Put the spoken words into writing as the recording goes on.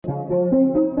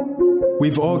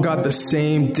We've all got the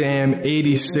same damn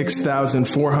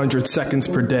 86,400 seconds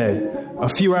per day. A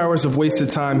few hours of wasted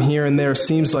time here and there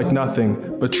seems like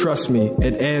nothing, but trust me,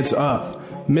 it adds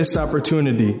up. Missed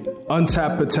opportunity,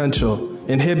 untapped potential,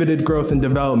 inhibited growth and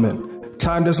development.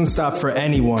 Time doesn't stop for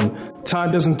anyone.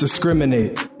 Time doesn't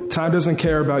discriminate. Time doesn't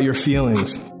care about your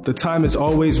feelings. The time is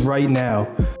always right now.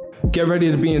 Get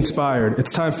ready to be inspired.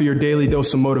 It's time for your daily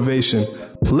dose of motivation.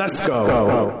 Let's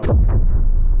go.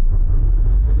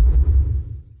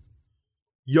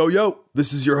 Yo,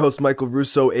 this is your host, Michael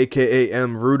Russo, aka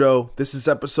M. Rudo. This is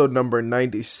episode number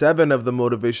 97 of the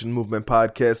Motivation Movement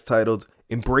podcast titled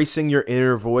Embracing Your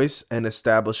Inner Voice and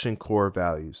Establishing Core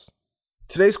Values.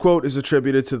 Today's quote is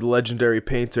attributed to the legendary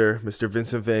painter, Mr.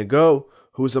 Vincent Van Gogh,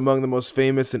 who is among the most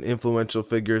famous and influential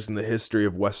figures in the history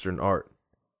of Western art.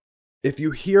 If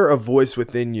you hear a voice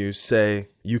within you say,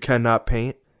 "You cannot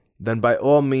paint," then by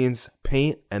all means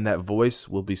paint and that voice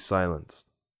will be silenced.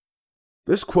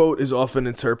 This quote is often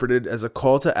interpreted as a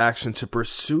call to action to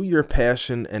pursue your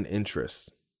passion and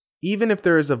interests, even if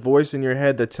there is a voice in your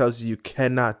head that tells you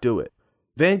cannot do it.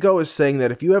 Van Gogh is saying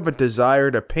that if you have a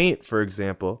desire to paint, for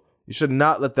example, you should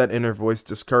not let that inner voice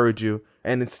discourage you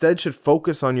and instead should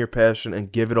focus on your passion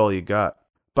and give it all you got.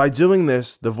 By doing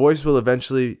this, the voice will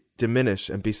eventually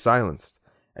diminish and be silenced,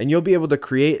 and you'll be able to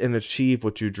create and achieve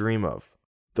what you dream of.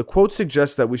 The quote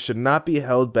suggests that we should not be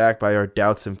held back by our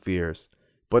doubts and fears,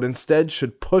 but instead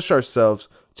should push ourselves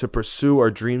to pursue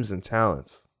our dreams and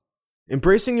talents.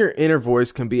 Embracing your inner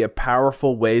voice can be a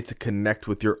powerful way to connect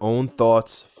with your own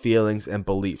thoughts, feelings, and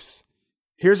beliefs.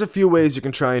 Here's a few ways you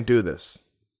can try and do this.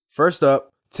 First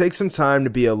up, take some time to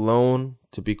be alone,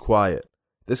 to be quiet.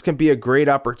 This can be a great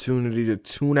opportunity to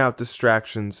tune out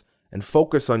distractions and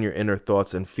focus on your inner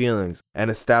thoughts and feelings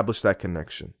and establish that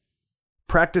connection.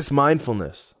 Practice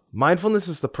mindfulness. Mindfulness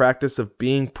is the practice of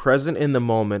being present in the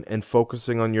moment and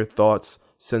focusing on your thoughts,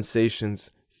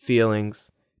 sensations, feelings.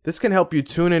 This can help you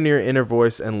tune in your inner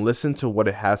voice and listen to what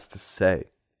it has to say.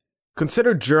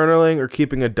 Consider journaling or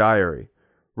keeping a diary.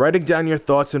 Writing down your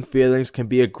thoughts and feelings can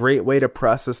be a great way to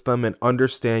process them and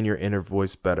understand your inner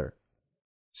voice better.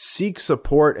 Seek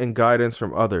support and guidance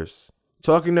from others.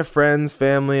 Talking to friends,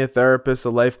 family, a therapist, a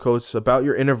life coach about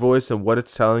your inner voice and what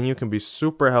it's telling you can be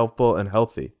super helpful and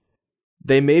healthy.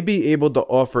 They may be able to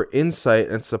offer insight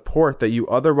and support that you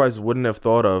otherwise wouldn't have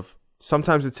thought of.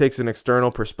 Sometimes it takes an external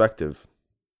perspective.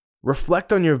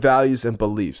 Reflect on your values and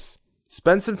beliefs.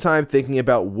 Spend some time thinking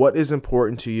about what is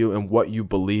important to you and what you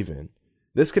believe in.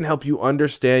 This can help you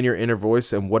understand your inner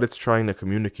voice and what it's trying to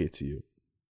communicate to you.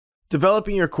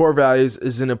 Developing your core values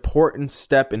is an important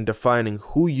step in defining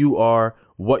who you are,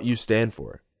 what you stand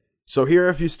for. So here are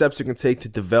a few steps you can take to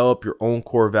develop your own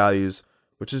core values,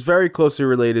 which is very closely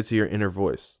related to your inner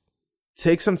voice.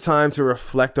 Take some time to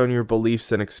reflect on your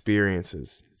beliefs and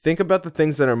experiences. Think about the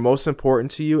things that are most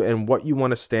important to you and what you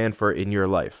want to stand for in your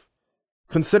life.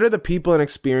 Consider the people and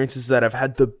experiences that have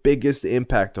had the biggest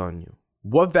impact on you.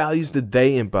 What values did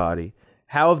they embody?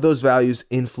 How have those values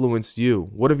influenced you?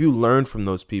 What have you learned from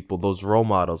those people, those role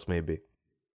models maybe?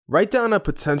 Write down a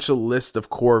potential list of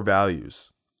core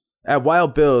values. At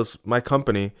Wild Bills, my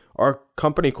company, our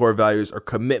company core values are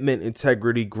commitment,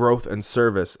 integrity, growth, and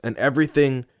service, and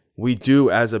everything we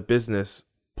do as a business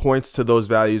points to those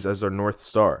values as our North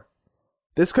Star.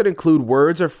 This could include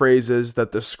words or phrases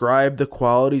that describe the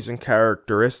qualities and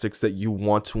characteristics that you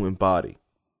want to embody.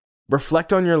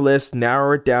 Reflect on your list,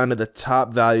 narrow it down to the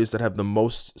top values that have the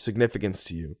most significance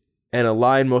to you, and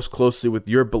align most closely with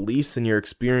your beliefs and your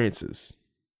experiences.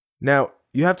 Now,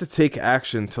 you have to take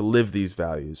action to live these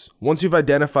values. Once you've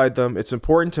identified them, it's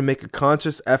important to make a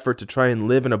conscious effort to try and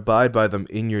live and abide by them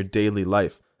in your daily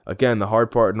life. Again, the hard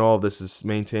part in all of this is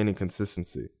maintaining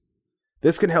consistency.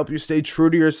 This can help you stay true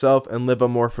to yourself and live a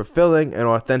more fulfilling and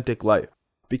authentic life.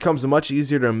 It becomes much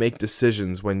easier to make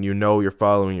decisions when you know you're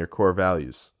following your core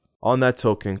values. On that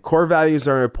token, core values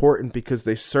are important because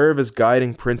they serve as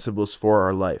guiding principles for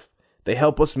our life. They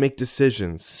help us make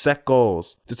decisions, set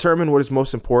goals, determine what is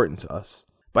most important to us.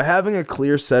 By having a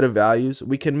clear set of values,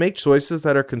 we can make choices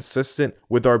that are consistent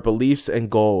with our beliefs and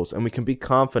goals, and we can be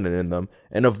confident in them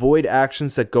and avoid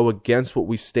actions that go against what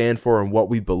we stand for and what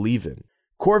we believe in.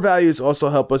 Core values also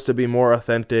help us to be more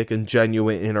authentic and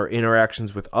genuine in our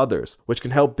interactions with others, which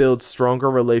can help build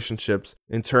stronger relationships,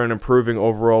 in turn improving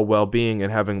overall well-being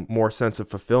and having more sense of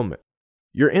fulfillment.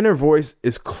 Your inner voice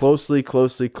is closely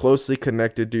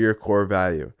connected to your core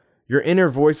value. Your inner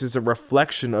voice is a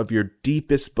reflection of your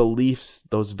deepest beliefs,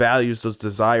 those values, those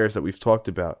desires that we've talked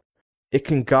about. It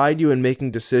can guide you in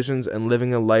making decisions and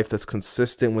living a life that's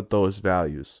consistent with those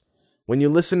values. When you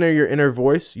listen to your inner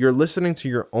voice, you're listening to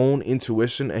your own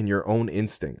intuition and your own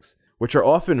instincts, which are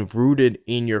often rooted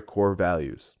in your core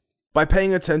values. By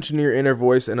paying attention to your inner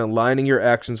voice and aligning your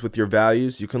actions with your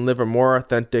values, you can live a more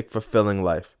authentic, fulfilling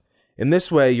life. In this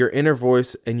way, your inner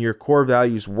voice and your core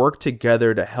values work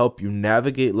together to help you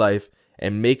navigate life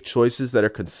and make choices that are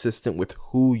consistent with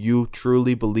who you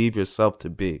truly believe yourself to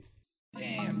be.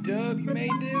 Damn, Dub, you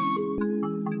made this?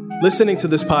 Listening to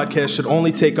this podcast should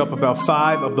only take up about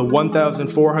 5 of the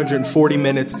 1,440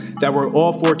 minutes that we're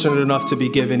all fortunate enough to be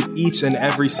given each and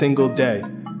every single day.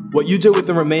 What you do with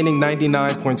the remaining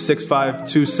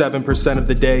 99.6527% of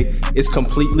the day is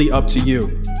completely up to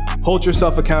you. Hold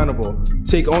yourself accountable.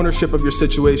 Take ownership of your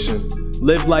situation.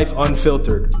 Live life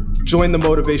unfiltered. Join the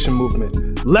motivation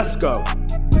movement. Let's go.